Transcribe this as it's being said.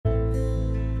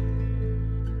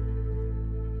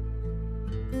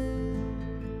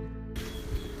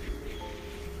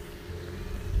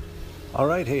All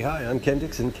right, hey, hi, I'm Ken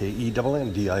Dixon,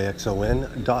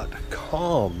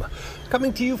 KENNDIXON.com.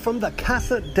 Coming to you from the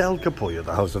Casa del Capullo,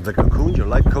 the House of the Cocoon, your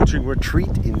life coaching retreat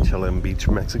in Chilean Beach,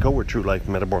 Mexico, where true life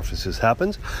metamorphosis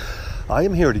happens. I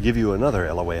am here to give you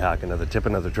another LOA hack, another tip,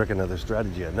 another trick, another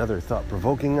strategy, another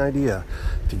thought-provoking idea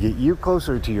to get you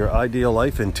closer to your ideal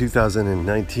life in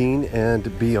 2019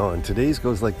 and beyond. Today's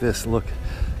goes like this. Look,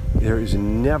 there is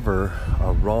never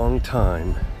a wrong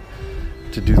time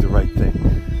to do the right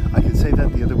thing. I can say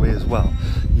that the other way as well.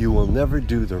 You will never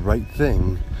do the right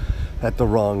thing at the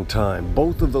wrong time.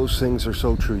 Both of those things are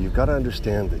so true. You've got to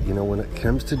understand that, when it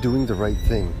comes to doing the right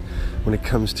thing, when it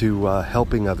comes to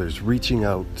helping others, reaching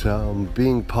out,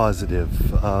 being positive,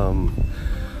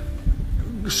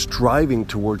 striving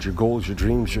towards your goals, your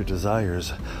dreams, your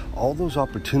desires, all those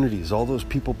opportunities, all those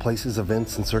people, places,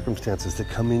 events, and circumstances that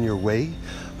come in your way,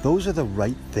 those are the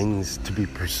right things to be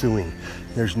pursuing.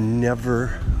 There's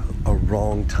never a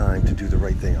wrong time to do the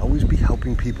right thing. Always be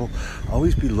helping people,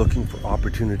 always be looking for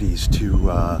opportunities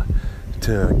to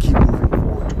keep moving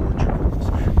forward towards your goals.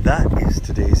 That is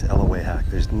today's LOA hack.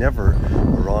 There's never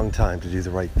a wrong time to do the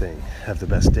right thing. Have the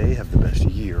best day, have the best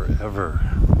year ever.